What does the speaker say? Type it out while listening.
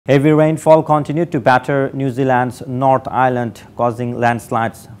Heavy rainfall continued to batter New Zealand's North Island, causing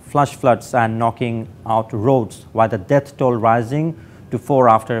landslides, flash floods and knocking out roads, while the death toll rising to 4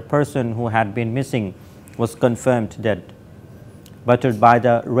 after a person who had been missing was confirmed dead. Battered by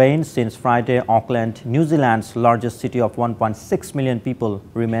the rain since Friday, Auckland, New Zealand's largest city of 1.6 million people,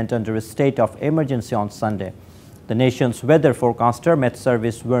 remained under a state of emergency on Sunday. The nation's weather forecaster Met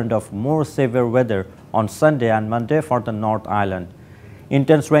Service warned of more severe weather on Sunday and Monday for the North Island.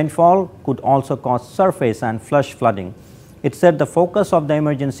 Intense rainfall could also cause surface and flash flooding. It said the focus of the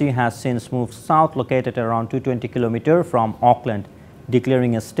emergency has since moved south, located around 220 km from Auckland,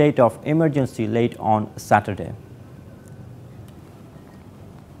 declaring a state of emergency late on Saturday.